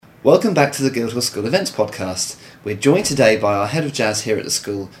Welcome back to the Guildhall School Events Podcast. We're joined today by our Head of Jazz here at the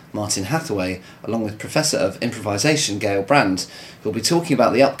school, Martin Hathaway, along with Professor of Improvisation, Gail Brand, who will be talking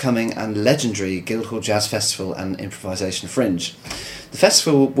about the upcoming and legendary Guildhall Jazz Festival and Improvisation Fringe. The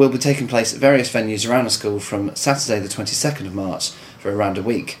festival will be taking place at various venues around the school from Saturday the 22nd of March for around a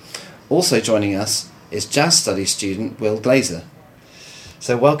week. Also joining us is Jazz Studies student Will Glazer.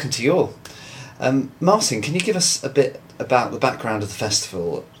 So welcome to you all. Martin, can you give us a bit about the background of the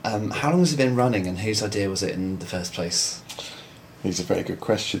festival? How long has it been running and whose idea was it in the first place? These are very good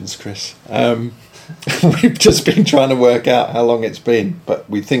questions, Chris. We've just been trying to work out how long it's been, but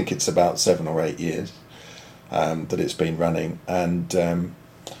we think it's about 7 or 8 years that it's been running, and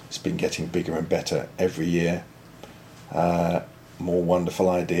it's been getting bigger and better every year. More wonderful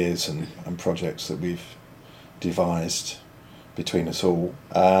ideas and projects that we've devised between us all.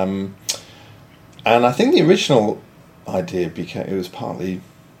 And I think the original idea it was partly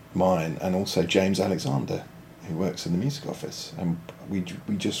mine and also James Alexander, who works in the music office, and we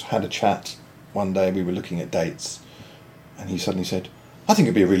just had a chat one day. We were looking at dates and he suddenly said, "I think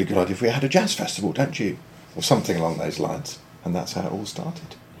it'd be a really good idea if we had a jazz festival, don't you?" Or something along those lines, and that's how it all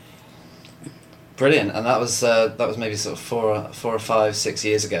started. Brilliant. And that was maybe sort of 4 or 5, 6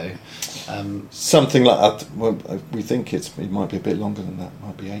 years ago. Something like that. Well, we think it might be a bit longer than that. It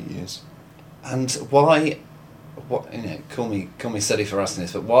might be 8 years. And why? What, call me silly for asking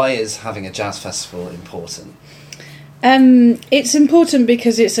this, but why is having a jazz festival important? It's important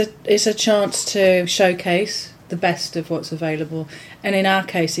because it's a chance to showcase the best of what's available, and in our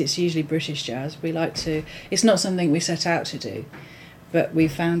case, it's usually British jazz. We like to. It's not something we set out to do, but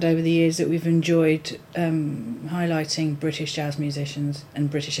we've found over the years that we've enjoyed highlighting British jazz musicians and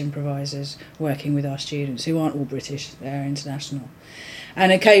British improvisers working with our students who aren't all British; they're international.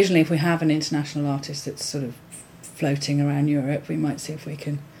 And occasionally, if we have an international artist that's sort of floating around Europe, we might see if we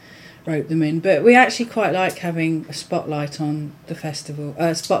can rope them in. But we actually quite like having a spotlight on the festival,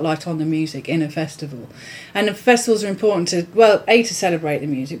 spotlight on the music in a festival. And the festivals are important to, well, A, to celebrate the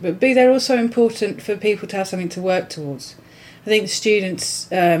music, but B, they're also important for people to have something to work towards. I think the students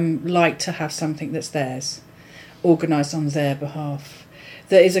like to have something that's theirs, organised on their behalf.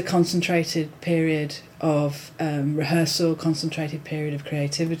 There is a concentrated period of rehearsal, concentrated period of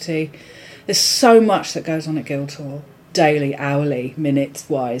creativity. There's so much that goes on at Guildhall, daily, hourly,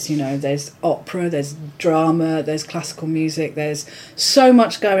 minutes-wise. There's opera, there's drama, there's classical music, there's so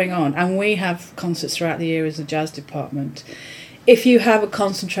much going on. And we have concerts throughout the year as a jazz department. If you have a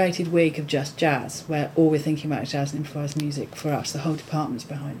concentrated week of just jazz, where all we're thinking about is jazz and improvised music for us, the whole department's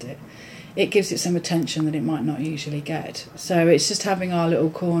behind it, it gives it some attention that it might not usually get. So it's just having our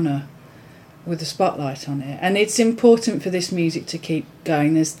little corner with a spotlight on it. And it's important for this music to keep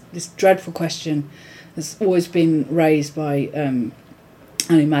going. There's this dreadful question that's always been raised by an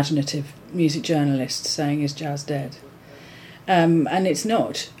imaginative music journalist saying, is jazz dead? And it's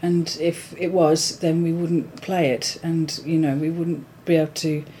not. And if it was, then we wouldn't play it. And, we wouldn't be able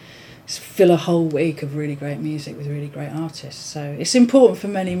to fill a whole week of really great music with really great artists. So it's important for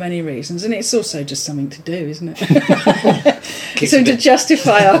many, many reasons, and it's also just something to do, isn't it? To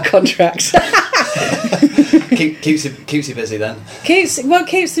justify our contracts. keeps you busy then. Keeps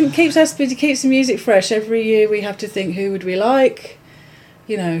us busy, keeps the music fresh. Every year we have to think, who would we like?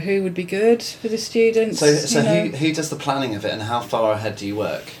 Who would be good for the students? So who does the planning of it, and how far ahead do you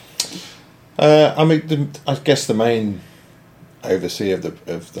work? I guess the main overseer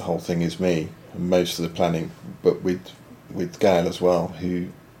of the whole thing is me, and most of the planning, but with Gail as well, who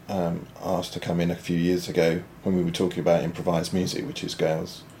asked to come in a few years ago when we were talking about improvised music, which is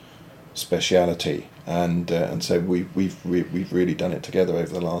Gail's speciality, and so we've really done it together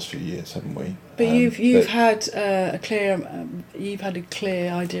over the last few years, haven't we? But you've had a clear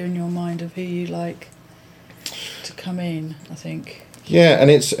idea in your mind of who you like to come in, I think. Yeah,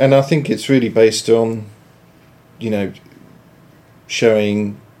 and I think it's really based on,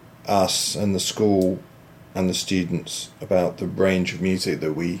 showing us and the school and the students about the range of music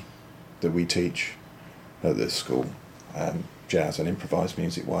that we teach at this school, jazz and improvised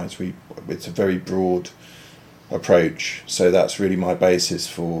music wise. It's a very broad approach, so that's really my basis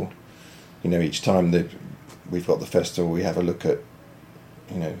for, each time that we've got the festival, we have a look at,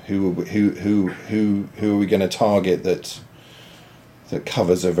 who are we going to target that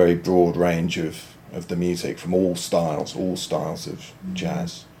covers a very broad range of the music from all styles of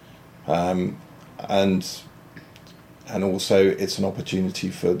jazz, and also it's an opportunity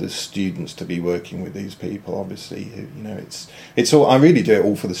for the students to be working with these people. Obviously, it's all. I really do it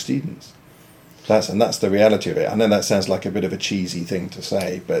all for the students. That's the reality of it. I know that sounds like a bit of a cheesy thing to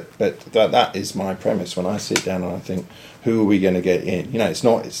say, but that is my premise when I sit down and I think, who are we going to get in? It's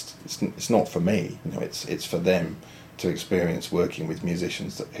not for me. It's for them to experience working with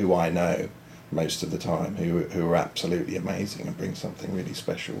musicians who I know most of the time, who are absolutely amazing and bring something really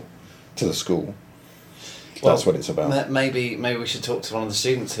special to the school. Well, that's what it's about. Maybe we should talk to one of the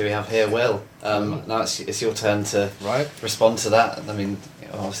students who we have here, Will. Now it's your turn to respond to that. I mean, you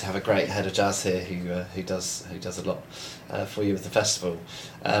obviously have a great head of jazz here who does a lot for you with the festival.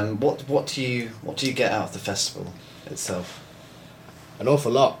 What do you get out of the festival itself? An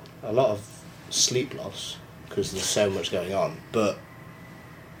awful lot. A lot of sleep loss because there's so much going on. But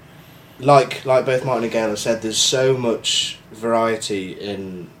like both Martin and Gail have said, there's so much variety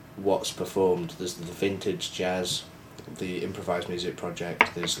in what's performed. There's the vintage jazz, the improvised music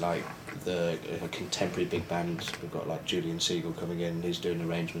project, there's like the contemporary big band. We've got like Julian Siegel coming in, he's doing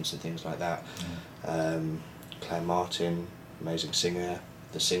arrangements and things like that. Claire Martin, amazing singer,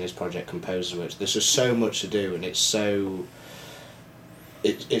 the Singers Project, Composers Works. There's just so much to do, and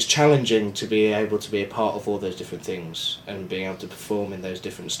it's challenging to be able to be a part of all those different things and being able to perform in those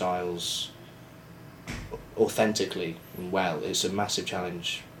different styles authentically and well. It's a massive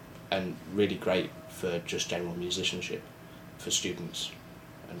challenge and really great for just general musicianship for students,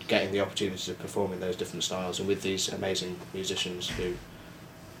 and getting the opportunity to perform in those different styles and with these amazing musicians who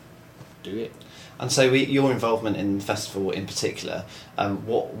do it. And so your involvement in the festival in particular,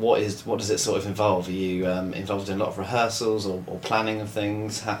 what does it sort of involve? Are you involved in a lot of rehearsals or planning of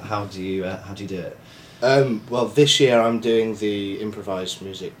things? How do you do it? Well, this year I'm doing the improvised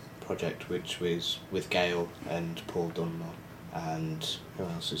music project, which was with Gail and Paul Dunlop, and who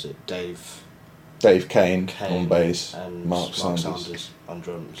else is it? Dave Kane on bass, and Mark Sanders on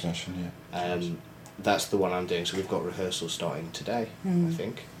drums. Percussion, yeah. That's the one I'm doing. So we've got rehearsals starting today, I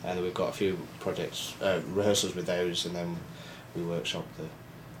think, and then we've got a few projects, rehearsals with those, and then we workshop the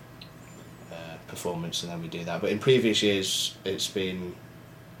performance, and then we do that. But in previous years,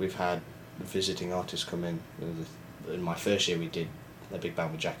 we've had visiting artists come in. In my first year, we did a big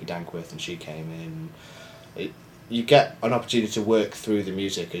band with Jackie Dankworth, and she came in. You get an opportunity to work through the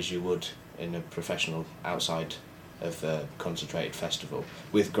music as you would in a professional outside of a concentrated festival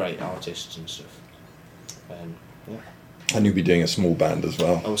with great artists and stuff. And you'll be doing a small band as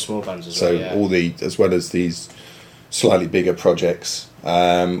well. Oh, small bands as well. So as well as these slightly bigger projects,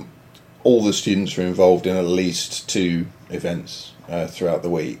 all the students are involved in at least 2 events throughout the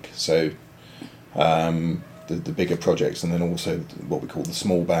week. So the bigger projects, and then also what we call the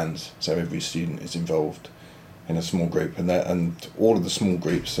small bands. So every student is involved in a small group, and all of the small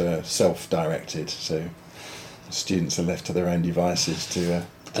groups are self-directed. So the students are left to their own devices to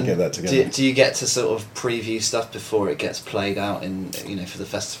get that together. Do you get to sort of preview stuff before it gets played out for the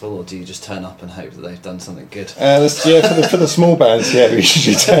festival, or do you just turn up and hope that they've done something good? For the small bands, we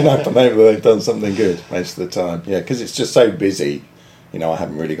usually turn up and hope that they've done something good most of the time. Yeah, because it's just so busy. I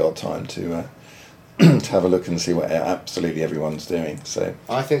haven't really got time to to have a look and see what absolutely everyone's doing. So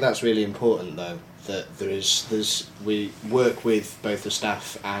I think that's really important, though, that we work with both the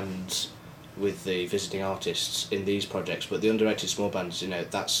staff and with the visiting artists in these projects, but the undirected small bands,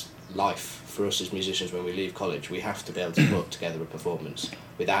 that's life for us as musicians. When we leave college, we have to be able to put together a performance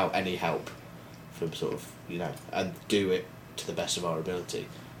without any help from sort of, and do it to the best of our ability.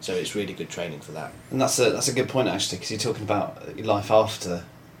 So it's really good training for that. And that's a good point, actually, because you're talking about life after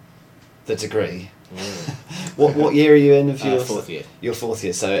the degree. What year are you in of your 4th year? Your 4th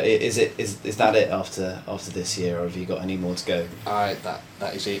year. So is that it after this year, or have you got any more to go? That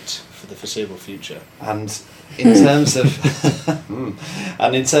is it for the foreseeable future. And in terms of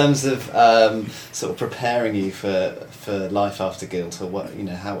sort of preparing you for life after Guild, or what,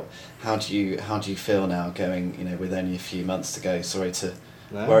 how do you feel now going, with only a few months to go? Sorry to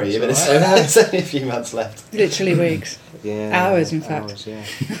worry you, but it's only a few months left. Literally weeks. Hours, in fact. Hours, yeah.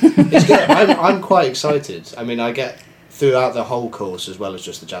 It's good. I'm quite excited. I mean, I get throughout the whole course, as well as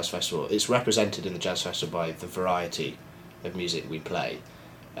just the Jazz Festival, it's represented in the Jazz Festival by the variety of music we play,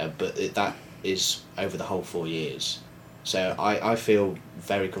 but that is over the whole 4 years. So I feel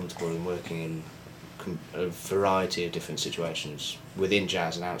very comfortable in working in a variety of different situations within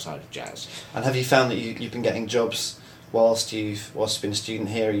jazz and outside of jazz. And have you found that you've been getting jobs whilst you've been a student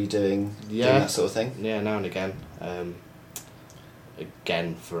here? Are you doing that sort of thing? Yeah, now and again.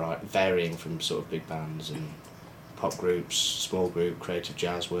 Varying from sort of big bands and pop groups, small group, creative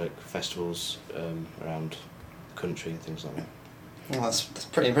jazz work, festivals around the country and things like that. Well, that's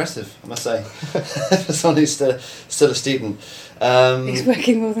pretty impressive, I must say, for someone who's still a student. He's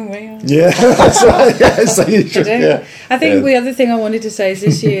working more than we are. Yeah, that's right. Yeah, so you should, I think the other thing I wanted to say is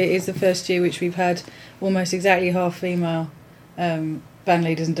this year is the first year which we've had almost exactly half female band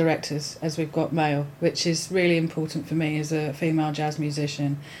leaders and directors as we've got male, which is really important for me as a female jazz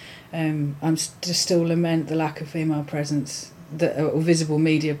musician. I'm still lament the lack of female presence, or visible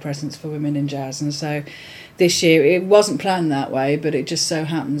media presence for women in jazz, and so this year it wasn't planned that way, but it just so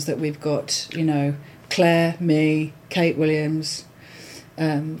happens that we've got, you know, Claire, me, Kate Williams,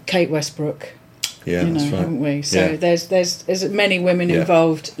 Kate Westbrook. Yeah, that's right. Haven't we? So there's many women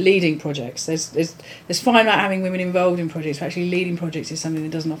involved leading projects. There's fine about having women involved in projects, but actually leading projects is something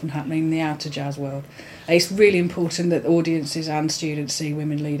that doesn't often happen in the outer jazz world. It's really important that audiences and students see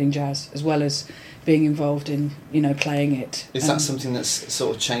women leading jazz as well as being involved in, you know, playing it. Is that something that's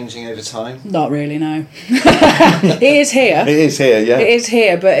sort of changing over time? Not really, no. It is here. It is here, yeah. It is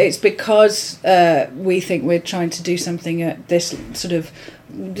here, but it's because we think we're trying to do something at this sort of...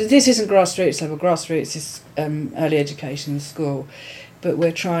 This isn't grassroots level. Grassroots is early education school, but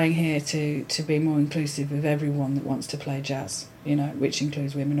we're trying here to be more inclusive of everyone that wants to play jazz, you know, which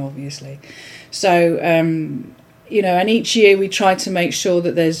includes women, obviously. So, you know, and each year we try to make sure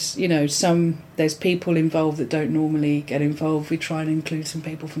that there's, you know, there's people involved that don't normally get involved. We try and include some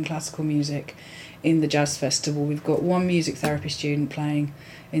people from classical music in the jazz festival. We've got one music therapy student playing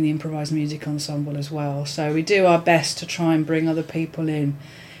in the improvised music ensemble as well. So we do our best to try and bring other people in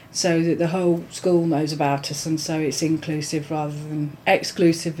so that the whole school knows about us, and so it's inclusive rather than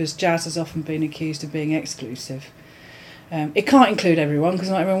exclusive, as jazz has often been accused of being exclusive. It can't include everyone because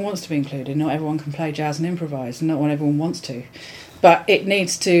not everyone wants to be included. Not everyone can play jazz and improvise, and not everyone wants to. But it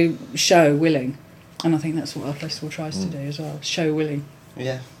needs to show willing, and I think that's what our festival tries to do as well, show willing.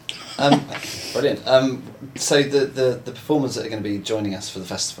 Yeah. Brilliant. So the performers that are going to be joining us for the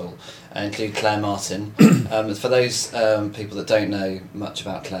festival include Claire Martin. For those people that don't know much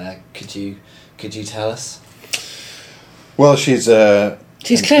about Claire, could you tell us? Well, she's Claire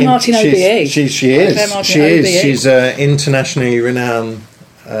Martin OBE. She is. She's an internationally renowned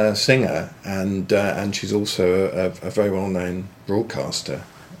singer, and she's also a very well known broadcaster.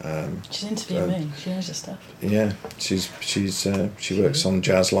 She's interviewing me. She knows her stuff. Yeah, she works on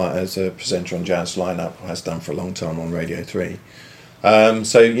Jazz as a presenter on Jazz Lineup, has done for a long time on Radio 3.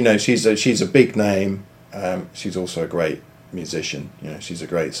 So you know, she's a big name. She's also a great musician. You know, she's a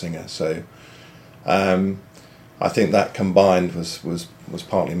great singer. So I think that combined was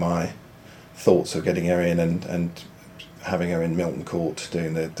partly my thoughts of getting her in and having her in Milton Court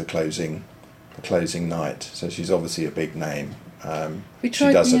doing the closing night. So she's obviously a big name. She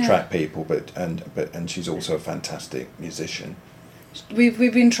does attract people, but she's also a fantastic musician. We've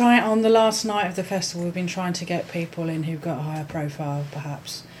been trying on the last night of the festival. We've been trying to get people in who've got a higher profile,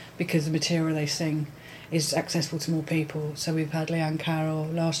 perhaps because the material they sing is accessible to more people. So we've had Leanne Carroll.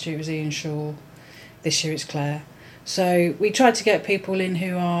 Last year it was Ian Shaw. This year it's Claire. So we tried to get people in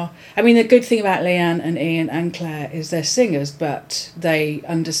who are... I mean, the good thing about Leanne and Ian and Claire is they're singers, but they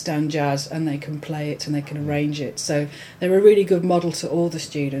understand jazz and they can play it and they can arrange it. So they're a really good model to all the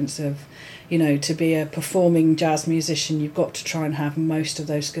students of, you know, to be a performing jazz musician, you've got to try and have most of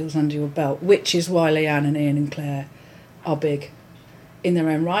those skills under your belt, which is why Leanne and Ian and Claire are big in their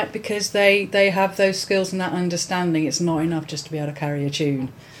own right, because they have those skills and that understanding. It's not enough just to be able to carry a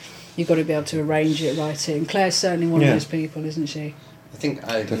tune. You've got to be able to arrange it, write it. And Claire's certainly one of those people, isn't she? I think,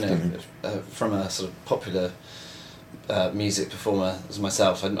 from a sort of popular music performer as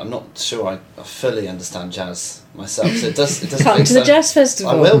myself, I'm not sure I fully understand jazz myself. So it does come to the jazz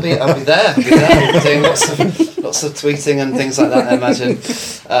festival. I'll be there. I'll be doing lots of tweeting and things like that, I imagine.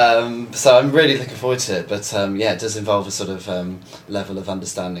 So I'm really looking forward to it. But it does involve a sort of level of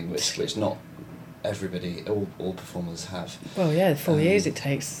understanding which not everybody, all performers have. Well, yeah, 4 years it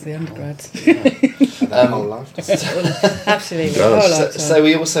takes the undergrads. Whole life. Absolutely. So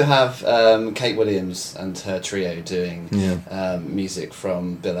we also have Kate Williams and her trio doing music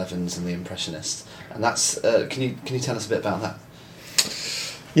from Bill Evans and the Impressionists, and that's. Can you tell us a bit about that?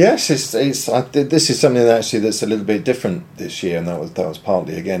 Yes, this is something that's a little bit different this year, and that was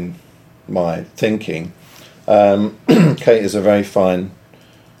partly again my thinking. Kate is a very fine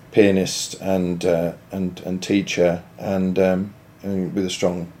pianist and teacher, and with a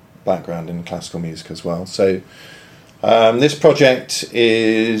strong background in classical music as well. So this project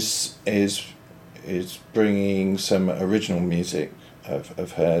is bringing some original music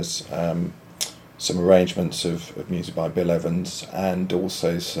of hers, some arrangements of music by Bill Evans, and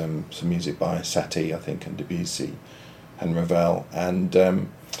also some music by Satie, I think, and Debussy and Ravel, and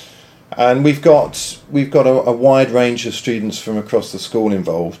And we've got a wide range of students from across the school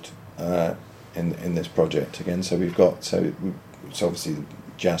involved in this project again. So it's obviously the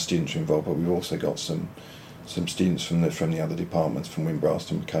jazz students are involved, but we've also got some students from the other departments, from wind, brass,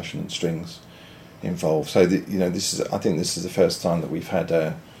 and percussion and strings, involved. So I think this is the first time that we've had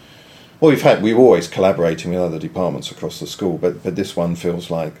we're always collaborating with other departments across the school, but this one feels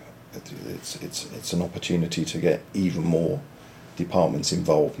like it's an opportunity to get even more departments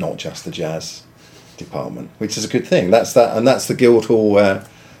involved, not just the jazz department, which is a good thing. That's the Guildhall.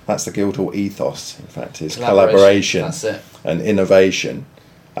 That's the Guildhall ethos. In fact, is collaboration That's it. and innovation.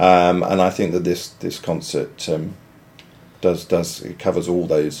 And I think that this concert it covers all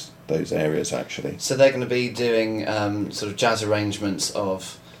those areas actually. So they're going to be doing sort of jazz arrangements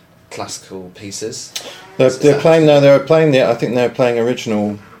of classical pieces. I think they're playing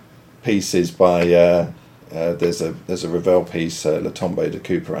original pieces by. There's a Ravel piece, Le Tombeau de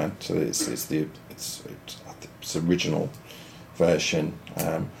Couperin. So it's original version.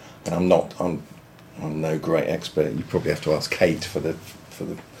 And I'm no great expert. You probably have to ask Kate for the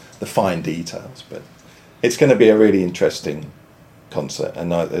fine details. But it's going to be a really interesting concert,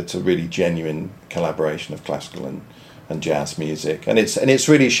 and it's a really genuine collaboration of classical and jazz music, and it's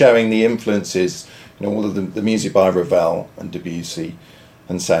really showing the influences. All of the music by Ravel and Debussy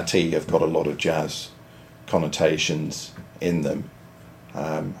and Satie have got a lot of jazz connotations in them,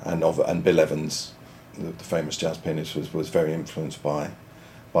 and Bill Evans, the famous jazz pianist, was very influenced by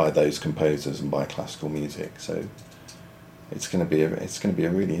those composers and by classical music. So it's going to be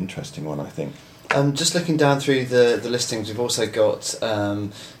a really interesting one, I think. Just looking down through the listings, we've also got so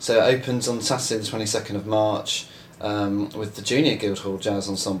it opens on Saturday the 22nd of March with the Junior Guildhall Jazz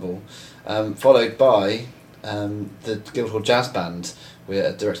Ensemble, followed by the Guildhall Jazz Band,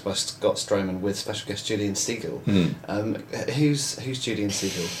 directed by Scott Stroman, with special guest Julian Siegel. Who's Julian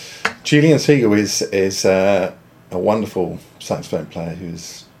Siegel? Julian Siegel is a wonderful saxophone player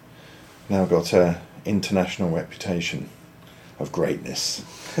who's now got an international reputation of greatness.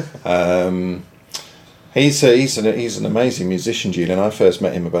 He's an amazing musician, Julian. I first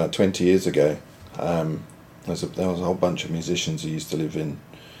met him about 20 years ago. There was a whole bunch of musicians who used to live in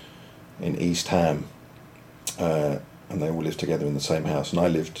East Ham, and they all lived together in the same house. And I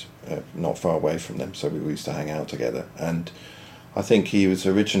lived not far away from them, so we used to hang out together. And I think he was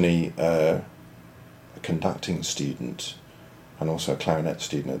originally a conducting student and also a clarinet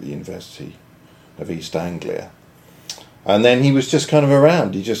student at the University of East Anglia. And then he was just kind of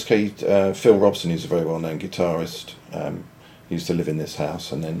around. Phil Robson, who's a very well-known guitarist, used to live in this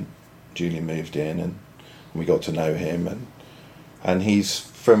house, and then Julian moved in, and we got to know him, and he's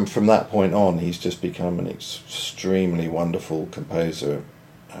from that point on, he's just become an extremely wonderful composer,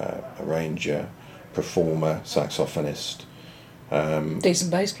 arranger, performer, saxophonist.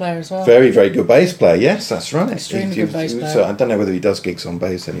 Decent bass player as well. Very, very good bass player. Yes, that's right. Extremely good bass player. I don't know whether he does gigs on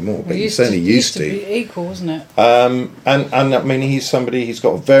bass anymore, but he certainly used to. Be equal, wasn't it? And I mean, he's somebody. He's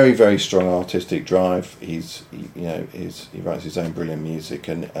got a very, very strong artistic drive. He writes his own brilliant music,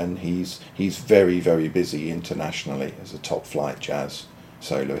 and he's very, very busy internationally as a top flight jazz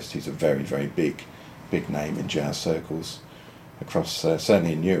soloist. He's a very, very big name in jazz circles across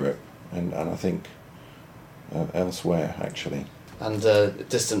certainly in Europe, and I think elsewhere actually. And a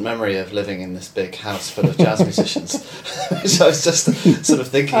distant memory of living in this big house full of jazz musicians, which I was just sort of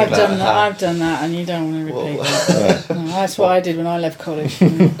thinking I've about. done that, and you don't want to repeat that. No, that's what I did when I left college. Oh,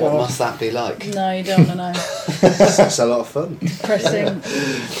 What God. must that be like? No, you don't want to know. It's a lot of fun. Depressing.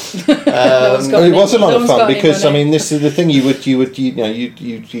 It was a lot of fun because I mean, this is the thing.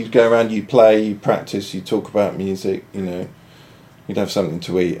 You'd go around, you play, you practice, you talk about music. You'd have something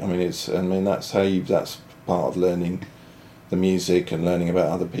to eat. I mean, that's part of learning the music and learning about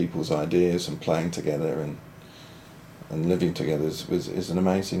other people's ideas and playing together and living together is an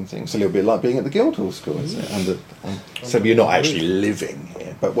amazing thing. It's a little bit like being at the Guildhall School, isn't it? So you're not actually living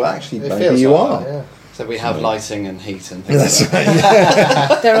here, but maybe you are. Yeah. So we have lighting and heat and things. That's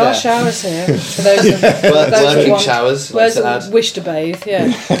right. There are showers here for those Working showers. Those to that add. wish to bathe.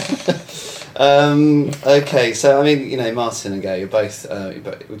 Yeah. Okay, so I mean, Martin and Gail, you're both.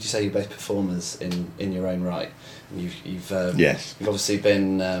 Would you say you're both performers in your own right? You've Yes. You've obviously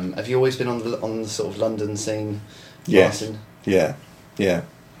been. Have you always been on the sort of London scene, Yes. Martin? Yeah.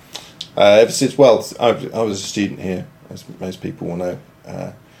 Ever since, I was a student here, as most people will know,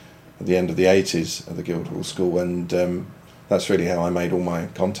 at the end of the 80s at the Guildhall School, and that's really how I made all my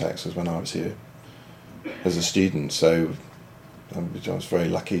contacts, was when I was here as a student. So I was very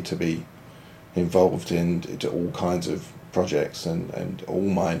lucky to be involved in all kinds of projects, and all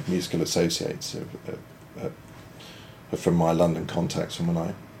my musical associates are from my London contacts from when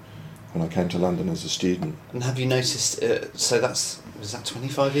I when I came to London as a student. And have you noticed? So was that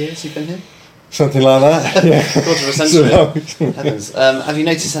 25 years you've been here? Something like that. Yeah. Quarter of a century. Heavens. Have you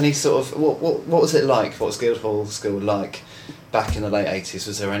noticed any sort of what was it like? What was Guildhall School like back in the late 80s?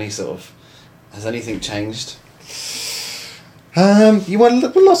 Was there any sort of, has anything changed?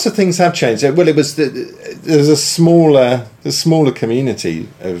 Well, lots of things have changed. Well, there's a smaller community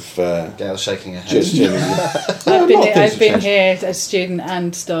of. Gail's shaking her head. Just generally. I've been here as student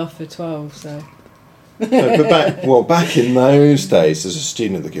and staff for 12, so. No, but back in those days, as a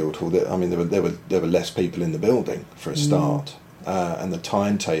student at the Guildhall, there were less people in the building for a start, and the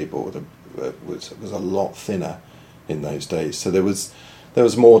timetable was a lot thinner in those days. So there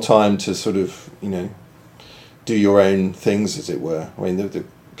was more time to sort of do your own things, as it were. I mean, the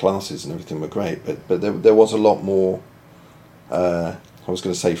classes and everything were great, but there was a lot more. I was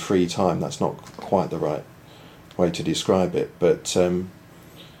going to say free time. That's not quite the right way to describe it, but.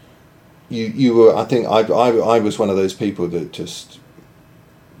 You were. I think I was one of those people that just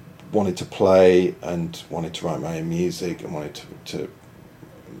wanted to play and wanted to write my own music and wanted to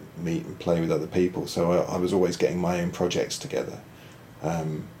meet and play with other people. So I was always getting my own projects together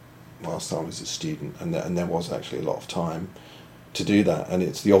whilst I was a student, and there was actually a lot of time to do that. And it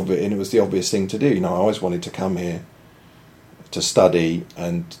was the obvious thing to do. I always wanted to come here to study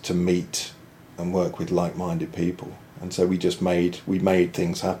and to meet and work with like-minded people, and so we made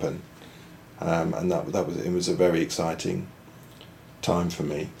things happen. And it was a very exciting time for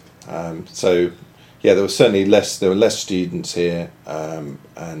me. So yeah, there were less students here, and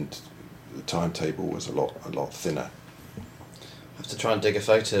the timetable was a lot thinner. I have to try and dig a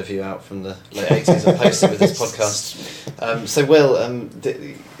photo of you out from the late 80s and post it with this podcast. So Will,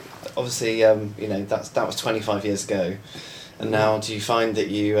 obviously that was 25 years ago, and now do you find that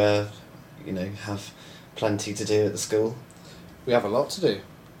you have plenty to do at the school? We have a lot to do.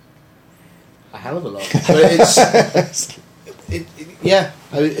 A hell of a lot. But yeah.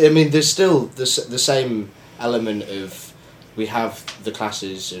 I mean, there's still the same element of, we have the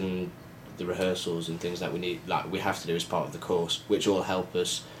classes and the rehearsals and things that we have to do as part of the course, which all help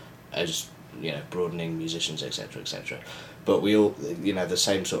us as broadening musicians, etc., etc. But we all the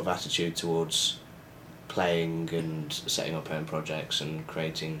same sort of attitude towards playing and setting up our own projects and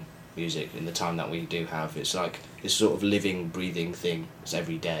creating music in the time that we do have. It's like this sort of living, breathing thing. It's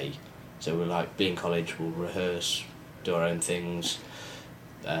every day. So we're like, being college, we'll rehearse, do our own things,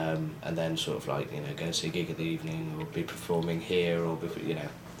 and then sort of like, go and see a gig at the evening, or be performing here, or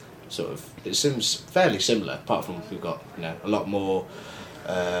sort of, it seems fairly similar, apart from we've got, a lot more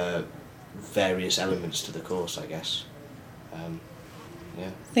various elements to the course, I guess. Yeah.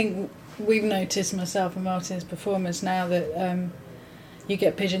 I think we've noticed, myself and Martin's performance now, that you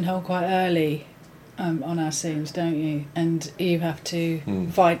get pigeonholed quite early on our scenes, don't you? And you have to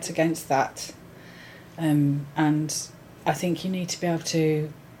fight against that. And I think you need to be able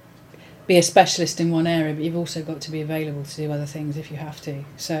to be a specialist in one area, but you've also got to be available to do other things if you have to.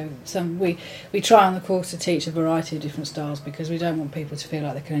 So we try on the course to teach a variety of different styles, because we don't want people to feel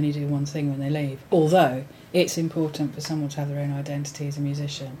like they can only do one thing when they leave, although it's important for someone to have their own identity as a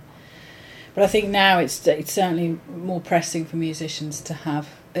musician. But I think now it's certainly more pressing for musicians to have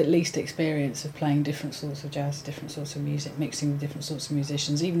at least experience of playing different sorts of jazz, different sorts of music, mixing with different sorts of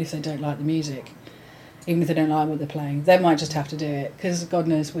musicians, even if they don't like the music, even if they don't like what they're playing. They might just have to do it, because God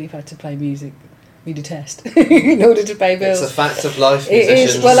knows we've had to play music we detest in order to pay bills. It's a fact of life, musicians.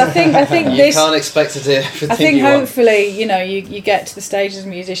 It is. Well, I think you this, can't expect to do everything. I think you hopefully you get to the stage as a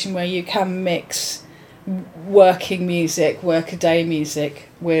musician where you can mix working music, workaday music,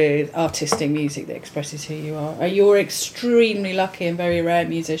 with artistic music that expresses who you are. You're extremely lucky and very rare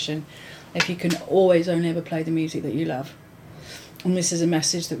musician if you can always only ever play the music that you love. And this is a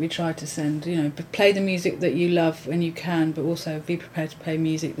message that we try to send, play the music that you love when you can, but also be prepared to play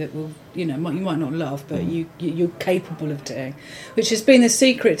music that will, you might not love, but you're capable of doing, which has been the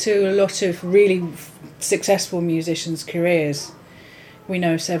secret to a lot of really successful musicians' careers. We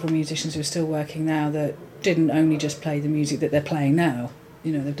know several musicians who are still working now that didn't only just play the music that they're playing now.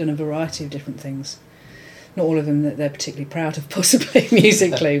 They've done a variety of different things. Not all of them that they're particularly proud of, possibly,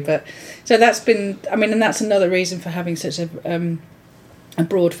 musically. But so that's been, and that's another reason for having such a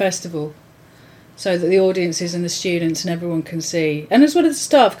broad festival, so that the audiences and the students and everyone can see, and as well as the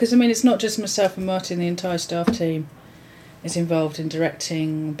staff, because it's not just myself and Martin, the entire staff team is involved in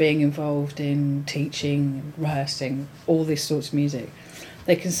directing, being involved in teaching, rehearsing, all these sorts of music.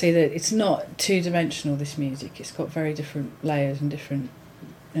 They can see that it's not two-dimensional, this music. It's got very different layers and different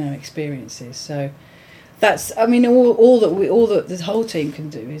experiences. So that's, all that the whole team can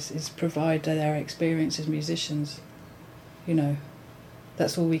do is provide their experience as musicians.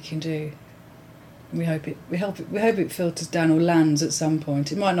 that's all we can do. We hope it filters down or lands at some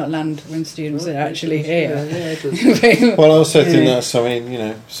point. It might not land when students are actually here. Yeah, it does. Well, I also think that's, I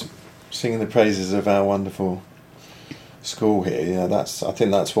mean, singing the praises of our wonderful school here. I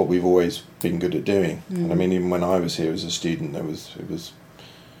think that's what we've always been good at doing. And I mean, even when I was here as a student, it was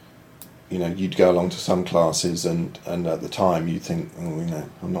you'd go along to some classes and at the time you think,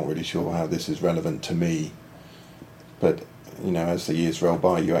 I'm not really sure how this is relevant to me. But as the years roll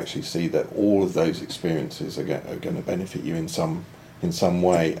by, you actually see that all of those experiences are going to benefit you in some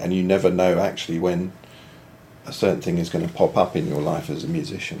way, and you never know actually when a certain thing is going to pop up in your life as a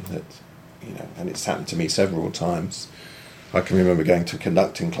musician. That and it's happened to me several times. I can remember going to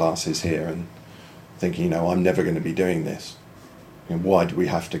conducting classes here and thinking, I'm never going to be doing this. Why do we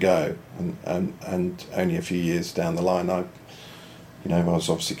have to go? And only a few years down the line, I was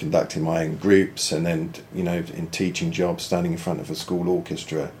obviously conducting my own groups, and then in teaching jobs, standing in front of a school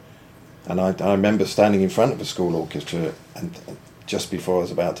orchestra. And I remember standing in front of a school orchestra, and just before I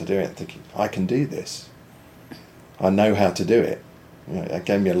was about to do it, thinking, I can do this. I know how to do it. It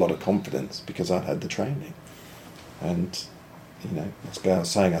gave me a lot of confidence because I'd had the training. And as Gail was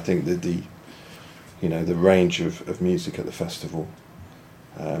saying, I think that the range of music at the festival,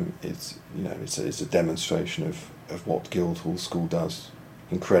 it's a demonstration of what Guildhall School does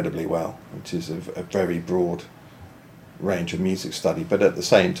incredibly well, which is a very broad range of music study, but at the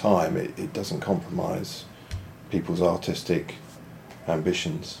same time it doesn't compromise people's artistic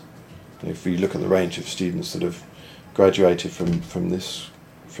ambitions. If you look at the range of students that have graduated from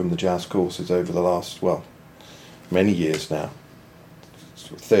the jazz courses over the last, many years now,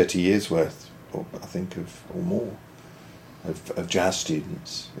 30 years worth, I think, or more, of jazz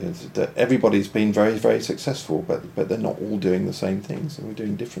students. That everybody's been very, very successful, but they're not all doing the same things, and we're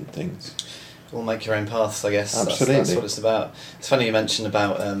doing different things. All make your own paths, I guess. Absolutely. That's what it's about. It's funny you mentioned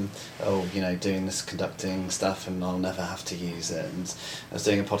about, doing this conducting stuff and I'll never have to use it. And I was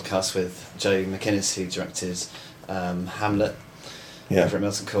doing a podcast with Jo McInnes, who directed Hamlet over at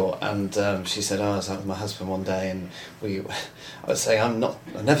Milton Court, and she said, I was out with my husband one day and I was saying I'm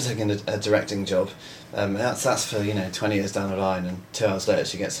never taking a directing job. That's for 20 years down the line, and 2 hours later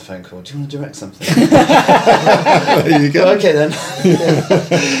she gets a phone call. Do you want to direct something? There you go. Okay then.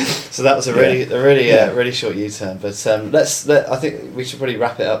 So that was a really short U-turn. But I think we should probably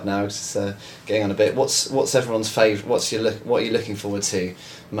wrap it up now. Just getting on a bit. What's everyone's favourite? What are you looking forward to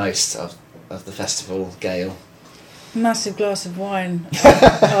most of the festival, Gail? Massive glass of wine.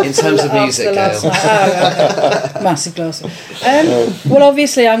 In terms of music, Gail. Massive glass. Well,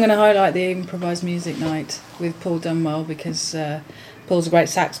 obviously, I'm going to highlight the improvised music night with Paul Dunwell because Paul's a great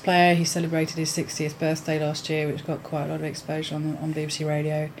sax player. He celebrated his 60th birthday last year, which got quite a lot of exposure on BBC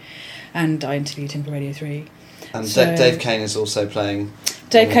Radio, and I interviewed him for Radio 3. And Dave Kane is also playing.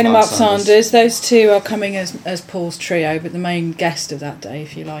 Dave Kane and Mark Sanders. Those two are coming as Paul's trio, but the main guest of that day,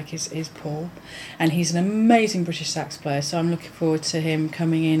 if you like, is Paul. And he's an amazing British sax player, so I'm looking forward to him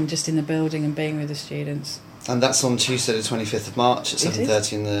coming in just in the building and being with the students. And that's on Tuesday the 25th of March at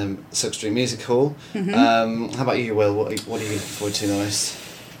 7:30 in the Silk Street Music Hall. Mm-hmm. How about you, Will? What are you looking forward to the most?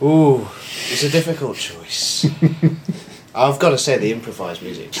 Ooh, it's a difficult choice. I've got to say the improvised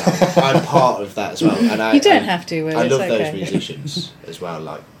music. I'm part of that as well, and you don't have to. Will. I love okay. those musicians as well.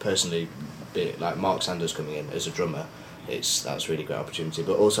 Like personally, like Mark Sanders coming in as a drummer, that's a really great opportunity.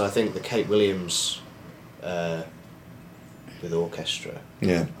 But also, I think the Kate Williams with orchestra.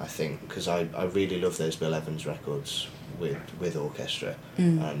 Yeah. I think because I really love those Bill Evans records with orchestra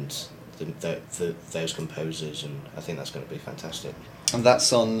and those composers, and I think that's going to be fantastic. And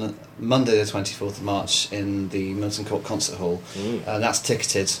that's on Monday the 24th of March in the Milton Court Concert Hall. That's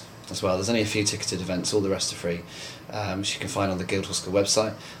ticketed as well. There's only a few ticketed events, all the rest are free, which you can find on the Guildhall School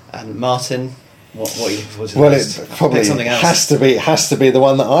website. And Martin, what are you looking forward to? Well, it probably has to be the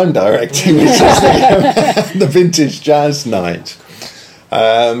one that I'm directing, which is the Vintage Jazz Night,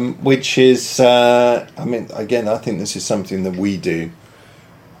 which is, again, I think this is something that we do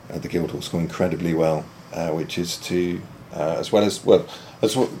at the Guildhall School incredibly well, which is to... I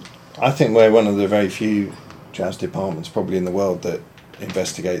think we're one of the very few jazz departments probably in the world that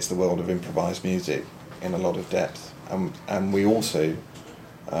investigates the world of improvised music in a lot of depth, and we also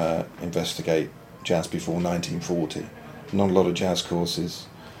investigate jazz before 1940. Not a lot of jazz courses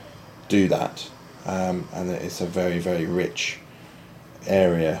do that, and it's a very, very rich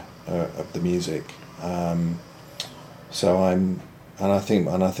area of the music. I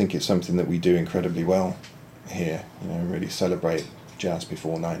think it's something that we do incredibly well here, really celebrate jazz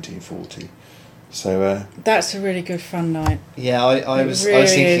before 1940. So that's a really good fun night. Yeah, I was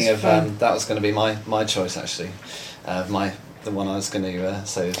thinking of that was going to be my choice actually, my the one I was going to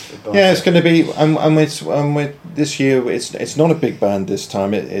say. Yeah, it's going to be, and this year it's not a big band this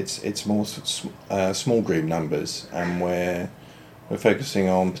time. It's more small group numbers, and we're focusing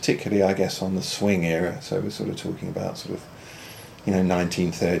on particularly, I guess, on the swing era. So we're sort of talking about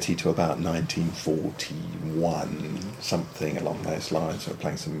 1930 to about 1941, something along those lines. We're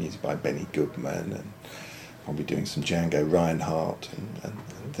playing some music by Benny Goodman and probably doing some Django Reinhardt and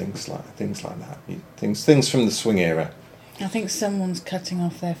things like that. Things from the swing era. I think someone's cutting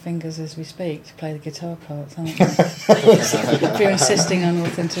off their fingers as we speak to play the guitar parts, aren't they? If you're insisting on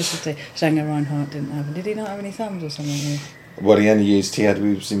authenticity. Django Reinhardt didn't have. Did he not have any thumbs or something? Well, he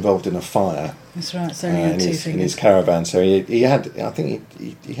was involved in a fire. That's right. So he had two fingers in his caravan. So he had, I think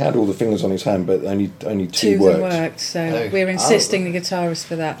he had all the fingers on his hand, but only two worked. So we're insisting the guitarist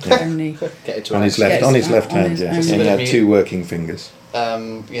for that. Yeah. Only Get it to on his left hand. Yes, he had two working fingers.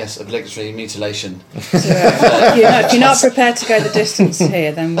 Yes, obligatory mutilation. So, if you're not prepared to go the distance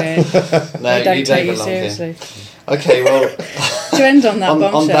here, then we don't take you seriously. Okay, well, to end on that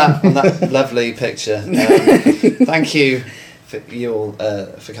bombshell. on that lovely picture. Thank you for you all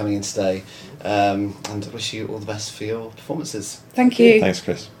for coming in today, and wish you all the best for your performances. Thank you. Thanks,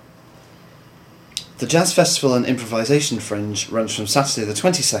 Chris. The Jazz Festival and Improvisation Fringe runs from Saturday the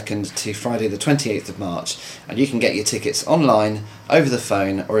 22nd to Friday the 28th of March, and you can get your tickets online, over the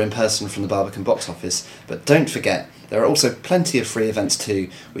phone or in person from the Barbican box office. But don't forget, there are also plenty of free events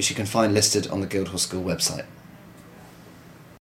too, which you can find listed on the Guildhall School website.